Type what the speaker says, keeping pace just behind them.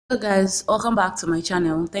Hello guys, welcome back to my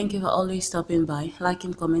channel. Thank you for always stopping by,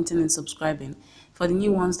 liking, commenting and subscribing. For the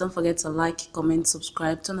new ones, don't forget to like, comment,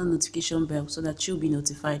 subscribe, turn on notification bell so that you'll be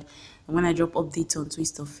notified when I drop updates on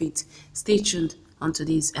Twist of Fate. Stay tuned on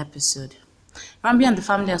today's episode. Rambi and the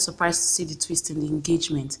family are surprised to see the twist in the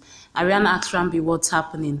engagement. Ariana asks Rambi what's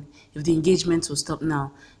happening, if the engagement will stop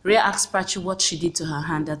now. Rhea asks Prachi what she did to her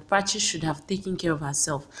hand, that Prachi should have taken care of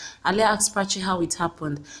herself. Alia asks Prachi how it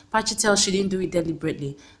happened. Prachi tells she didn't do it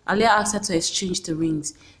deliberately. Alia asks her to exchange the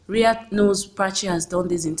rings. Rhea knows Prachi has done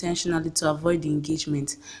this intentionally to avoid the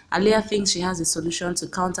engagement. Alia thinks she has a solution to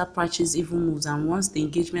counter Prachi's evil moves and wants the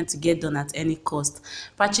engagement to get done at any cost.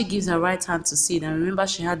 Prachi gives her right hand to Sid and remember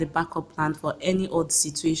she had a backup plan for any odd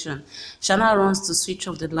situation. Shana runs to switch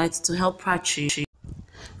off the lights to help Prachi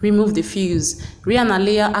remove the fuse. Rhea and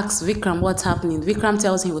Alia asks Vikram what's happening. Vikram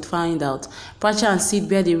tells him he would find out. Prachi and Sid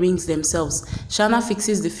bear the rings themselves. Shana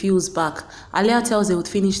fixes the fuse back. Alia tells they would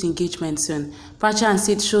finish the engagement soon. Prachi and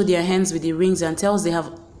Sid show their hands with the rings and tells they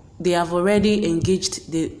have already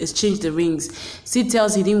exchanged the rings. Sid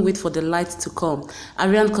tells he didn't wait for the light to come.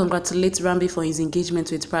 Aryan congratulates Rambi for his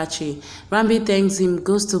engagement with Prachi. Rambi thanks him,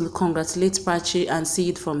 goes to congratulate Prachi and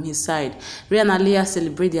Sid from his side. Rhea and Alia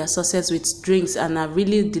celebrate their success with drinks and are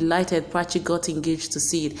really delighted Prachi got engaged to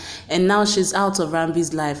Sid. And now she's out of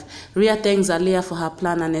Rambi's life. Rhea thanks Alia for her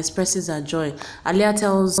plan and expresses her joy. Alia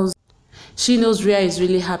tells she knows Rhea is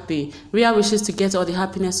really happy. Rhea wishes to get all the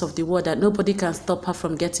happiness of the world, that nobody can stop her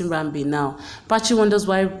from getting Rambi now. Prachi wonders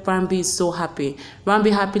why Rambi is so happy.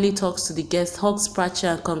 Rambi happily talks to the guest, hugs Prachi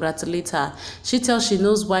and congratulates her. She tells she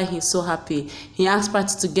knows why he's so happy. He asks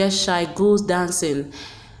Prachi to get shy, goes dancing.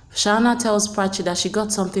 Shana tells Prachi that she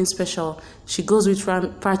got something special. She goes with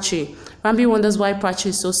Prachi. Rambi wonders why Prachi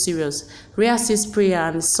is so serious. Rhea sees Priya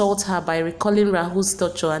and insults her by recalling Rahul's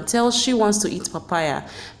torture and tells she wants to eat papaya.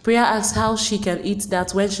 Priya asks how she can eat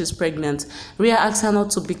that when she's pregnant. Rhea asks her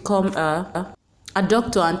not to become a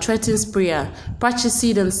doctor and threatens Priya. Prachi,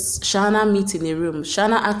 Sid and Shana meet in a room.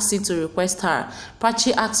 Shana asks Sid to request her.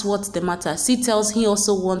 Prachi asks what's the matter. Sid tells he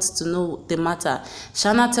also wants to know the matter.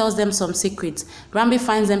 Shana tells them some secrets. Rambi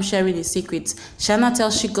finds them sharing a secret. Shana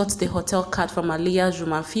tells she got the hotel card from Alia's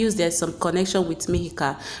room and feels there's some connection with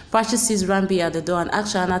Mihika. Prachi sees Rambi at the door and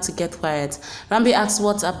asks Shana to get quiet. Rambi asks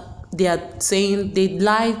what they are saying. They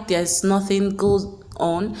lie, there's nothing, goes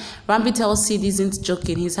on. Rambi tells Sid isn't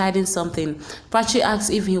joking, he's hiding something. Prachi asks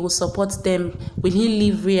if he will support them. Will he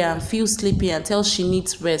leave Rhea and feel sleepy and tells she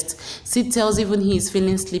needs rest. Sid tells even he is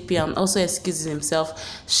feeling sleepy and also excuses himself.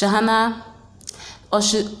 Shana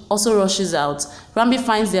also rushes out. Rambi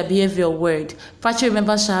finds their behavior weird. Prachi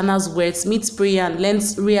remembers Shahana's words, meets Priya and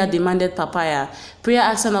learns Rhea demanded papaya. Priya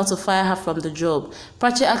asks her not to fire her from the job.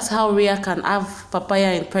 Prachi asks how Rhea can have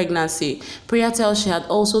papaya in pregnancy. Priya tells she had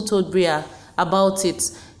also told Rhea about it.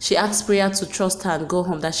 She asks Priya to trust her and go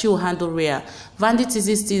home, that she will handle Rhea. Vandy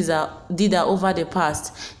teases Dida over the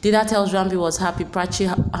past. Dida tells Rambi was happy Prachi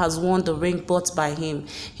has won the ring bought by him.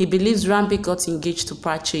 He believes Rambi got engaged to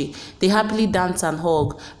Prachi. They happily dance and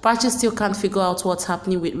hug. Prachi still can't figure out what's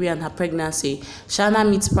happening with Rhea and her pregnancy. Shana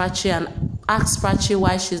meets Prachi and asks Prachi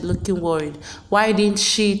why she's looking worried. Why didn't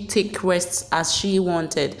she take rest as she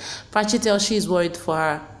wanted? Prachi tells she is worried for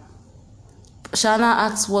her. Shana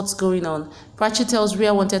asks what's going on. Prachi tells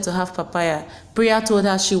Rhea wanted to have papaya. Priya told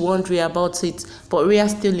her she warned Rhea about it, but Rhea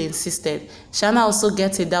still insisted. Shana also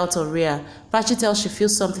gets a doubt on Rhea. Prachi tells she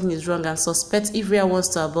feels something is wrong and suspects if Rhea wants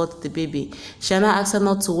to abort the baby. Shana asks her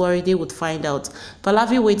not to worry, they would find out.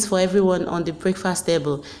 Pallavi waits for everyone on the breakfast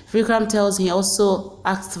table. Vikram tells he also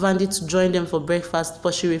asked Vandy to join them for breakfast,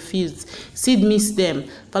 but she refused. Sid missed them.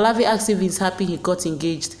 Pallavi asks if he's happy he got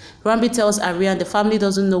engaged. Rambi tells Aryan the family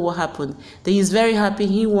doesn't know what happened. That he's very happy,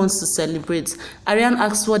 he wants to celebrate. Aryan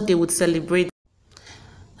asks what they would celebrate.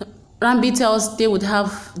 Rambi tells they would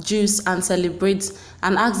have juice and celebrate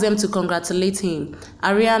and asks them to congratulate him.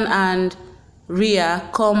 Aryan and Rhea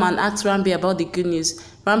come and ask Rambi about the good news.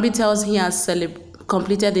 Rambi tells he has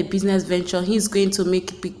completed a business venture. He's going to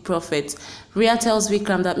make big profit. Rhea tells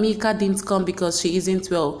Vikram that Mihika didn't come because she isn't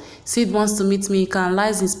well. Sid wants to meet Mihika and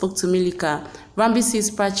lies and spoke to Milika. Rambi sees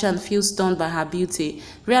Prachi and feels stunned by her beauty.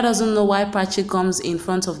 Rhea doesn't know why Prachi comes in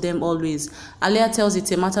front of them always. Alia tells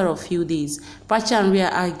it's a matter of few days. Prachi and Rhea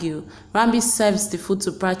argue. Rambi serves the food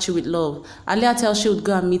to Prachi with love. Alia tells she would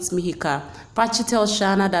go and meet Mihika. Prachi tells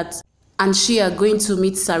Shana that and she are going to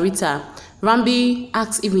meet Sarita. Rambi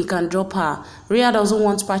asks if he can drop her. Rhea doesn't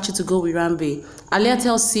want Prachi to go with Rambi. Alia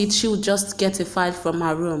tells Sid she will just get a file from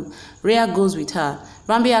her room. Rhea goes with her.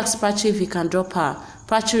 Rambi asks Prachi if he can drop her.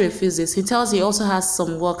 Prachi refuses. He tells he also has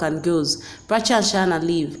some work and goes. Prachi and Shana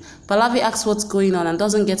leave. Pallavi asks what's going on and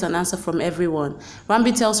doesn't get an answer from everyone.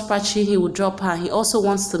 Rambi tells Prachi he will drop her. He also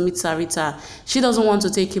wants to meet Sarita. She doesn't want to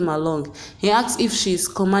take him along. He asks if she is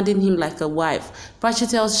commanding him like a wife.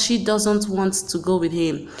 Prachi tells she doesn't want to go with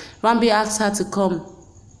him. Rambi asks her to come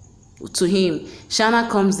to him. Shana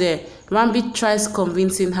comes there. Rambi tries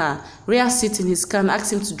convincing her. Rhea sits in his car and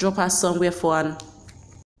asks him to drop her somewhere for an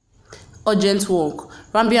urgent walk.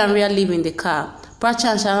 Rambi and Rhea leave in the car. Prachi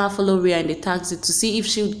and Shana follow Rhea in the taxi to see if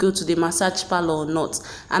she would go to the massage parlor or not,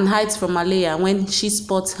 and hides from Aliyah when she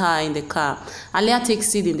spots her in the car. Aliyah takes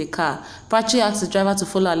Sid in the car. Prachi asks the driver to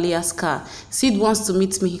follow Aliyah's car. Sid wants to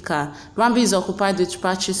meet Mihika. Rambi is occupied with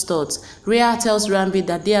Prachi's thoughts. Rhea tells Rambi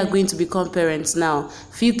that they are going to become parents now.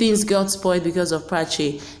 Few things got spoiled because of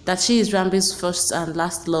Prachi, that she is Rambi's first and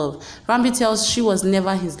last love. Rambi tells she was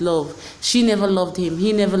never his love. She never loved him.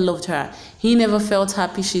 He never loved her. He never felt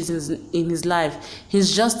happy she's in his life.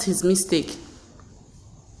 He's just his mistake.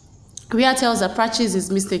 Rhea tells that Prachi is his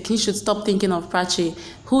mistake. He should stop thinking of Prachi,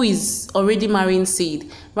 who is already marrying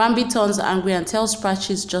Sid. Rambi turns angry and tells Prachi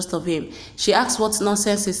it's just of him. She asks what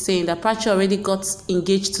nonsense he's saying, that Prachi already got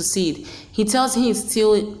engaged to Sid. He tells he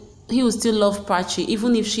will still love Prachi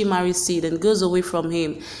even if she marries Sid and goes away from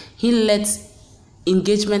him. He lets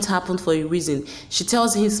engagement happen for a reason. She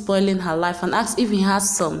tells him he's spoiling her life and asks if he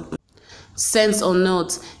has some sense or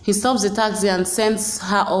not. He stops the taxi and sends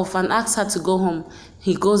her off and asks her to go home.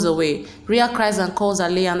 He goes away. Rhea cries and calls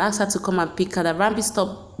Aliyah and asks her to come and pick her, that Rambi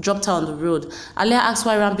dropped her on the road. Aliyah asks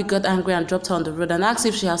why Rambi got angry and dropped her on the road and asks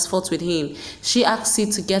if she has fought with him. She asks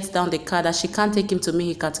Sid to get down the car, that she can't take him to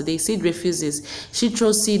Mihika today. Sid refuses. She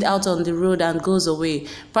throws Sid out on the road and goes away.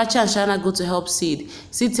 Prachi and Shana go to help Sid.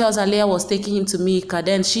 Sid tells Aliyah was taking him to Mihika,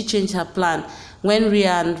 then she changed her plan. When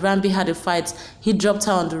Rhea and Rambi had a fight, he dropped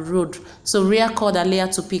her on the road. So Rhea called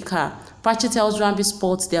Aliyah to pick her. Prachi tells Rambi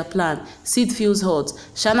spots their plan. Sid feels hurt.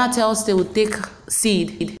 Shana tells they will take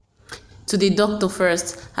Sid to the doctor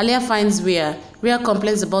first. Aliyah finds Rhea. Rhea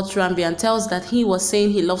complains about Rambi and tells that he was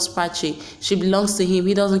saying he loves Prachi. She belongs to him.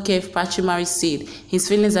 He doesn't care if Prachi marries Sid. His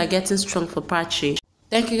feelings are getting strong for Prachi.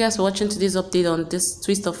 Thank you guys for watching today's update on this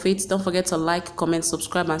twist of fate. Don't forget to like, comment,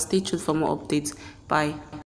 subscribe, and stay tuned for more updates. Bye.